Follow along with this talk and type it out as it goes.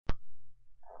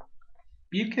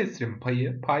Bir kesirin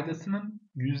payı paydasının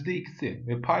 %x'i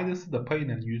ve paydası da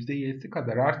payının %y'si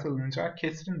kadar artırılınca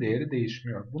kesirin değeri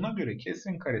değişmiyor. Buna göre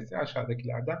kesirin karesi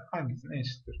aşağıdakilerden hangisine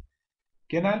eşittir?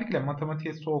 Genellikle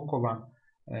matematiğe soğuk olan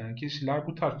kişiler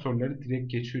bu tarz soruları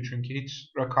direkt geçiyor çünkü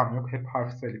hiç rakam yok, hep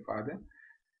harfsel ifade.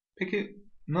 Peki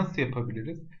nasıl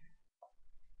yapabiliriz?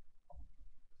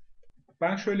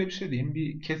 Ben şöyle bir şey diyeyim.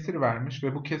 Bir kesir vermiş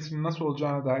ve bu kesirin nasıl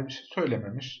olacağına dair bir şey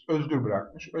söylememiş. Özgür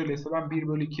bırakmış. Öyleyse ben 1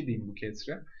 bölü 2 diyeyim bu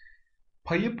kesire.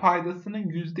 Payı paydasının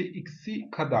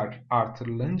 %x'i kadar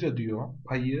artırılınca diyor.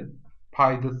 Payı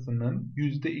paydasının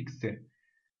 %x'i.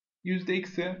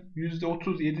 %x'i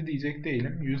 %37 diyecek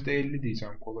değilim. %50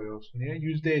 diyeceğim kolay olsun diye.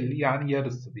 %50 yani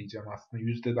yarısı diyeceğim aslında.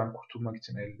 Yüzdeden kurtulmak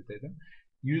için 50 dedim.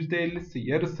 %50'si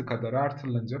yarısı kadar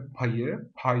artırılınca payı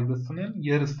paydasının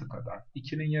yarısı kadar.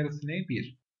 2'nin yarısı ne?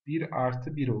 1. 1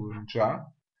 artı 1 olunca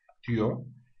diyor.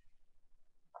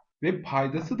 Ve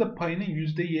paydası da payının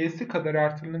 %y'si kadar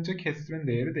artırılınca kesirin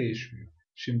değeri değişmiyor.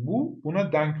 Şimdi bu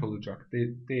buna denk olacak.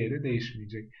 Değeri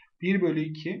değişmeyecek. 1 bölü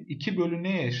 2, 2 bölü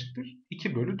neye eşittir?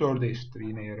 2 bölü 4'e eşittir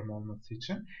yine yarım olması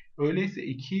için. Öyleyse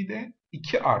 2'yi de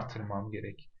 2 artırmam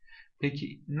gerek.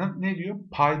 Peki ne diyor?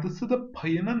 Paydası da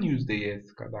payının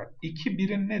 %y'si kadar. 2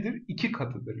 birin nedir? 2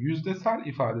 katıdır. Yüzdesel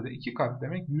ifadede 2 kat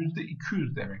demek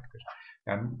 %200 demektir.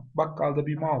 Yani bakkalda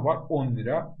bir mal var 10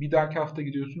 lira. Bir dahaki hafta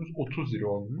gidiyorsunuz 30 lira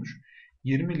olmuş.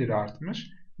 20 lira artmış.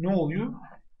 Ne oluyor?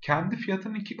 Kendi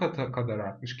fiyatının 2 katı kadar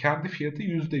artmış. Kendi fiyatı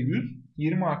 %100.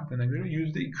 20 arttığına göre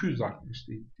 %200 artmış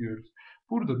diyoruz.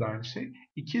 Burada da aynı şey.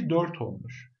 2 4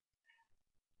 olmuş.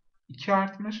 2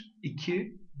 artmış.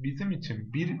 2 bizim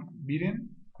için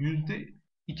 1'in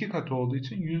 %2 katı olduğu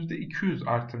için %200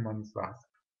 artırmamız lazım.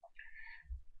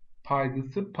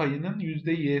 Paydası payının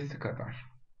 %y'si kadar.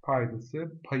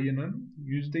 Paydası payının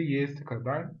 %y'si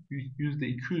kadar,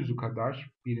 %200'ü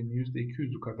kadar, birin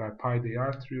 %200'ü kadar paydayı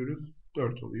artırıyoruz.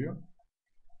 4 oluyor.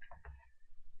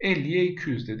 50'ye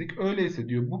 200 dedik. Öyleyse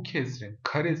diyor bu kesrin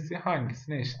karesi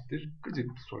hangisine eşittir? Gıcık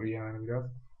bir soru yani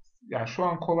biraz. Yani şu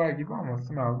an kolay gibi ama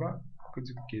sınavda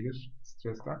gıcık gelir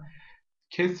stresten.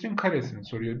 Kesrin karesini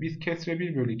soruyor. Biz kesre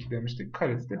 1 bölü 2 demiştik.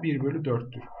 Karesi de 1 bölü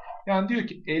 4'tür. Yani diyor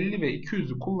ki 50 ve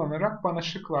 200'ü kullanarak bana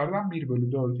şıklardan 1 bölü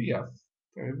 4'ü yaz.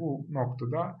 Tabii bu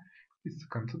noktada bir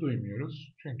sıkıntı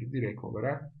duymuyoruz. Çünkü direkt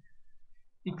olarak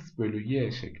x bölü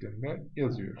y şeklinde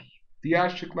yazıyoruz. Diğer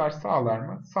şıklar sağlar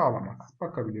mı? Sağlamaz.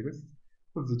 Bakabiliriz.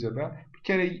 Hızlıca da. Bir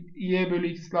kere y bölü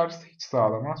x'ler hiç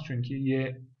sağlamaz. Çünkü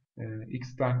y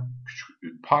x'ten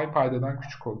küçük, paydadan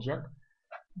küçük olacak.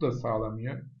 Bu da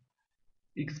sağlamıyor.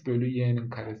 X bölü y'nin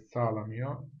karesi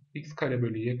sağlamıyor. X kare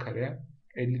bölü y kare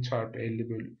 50 çarpı 50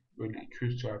 bölü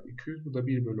 200 çarpı 200. Bu da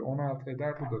 1 bölü 16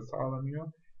 eder. Bu da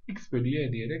sağlamıyor. X bölü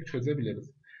y diyerek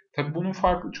çözebiliriz. Tabi bunun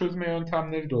farklı çözme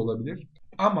yöntemleri de olabilir.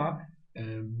 Ama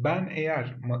ben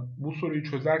eğer bu soruyu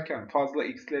çözerken fazla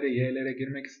x'lere y'lere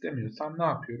girmek istemiyorsam ne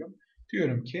yapıyorum?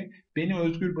 Diyorum ki beni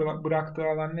özgür bıraktığı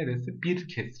alan neresi? Bir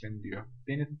kesrin diyor.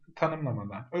 Beni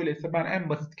tanımlamadan. Öyleyse ben en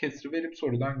basit kesri verip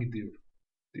sorudan gidiyorum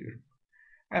diyorum.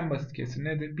 En basit kesir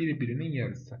nedir? Biri birinin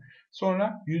yarısı.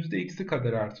 Sonra %x'i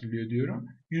kadar artırılıyor diyorum.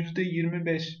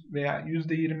 %25 veya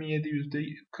 %27,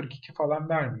 %42 falan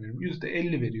vermiyorum.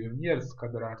 %50 veriyorum. Yarısı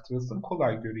kadar artırılsın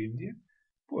kolay göreyim diye.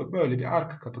 Böyle bir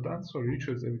arka kapıdan soruyu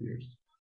çözebiliyoruz.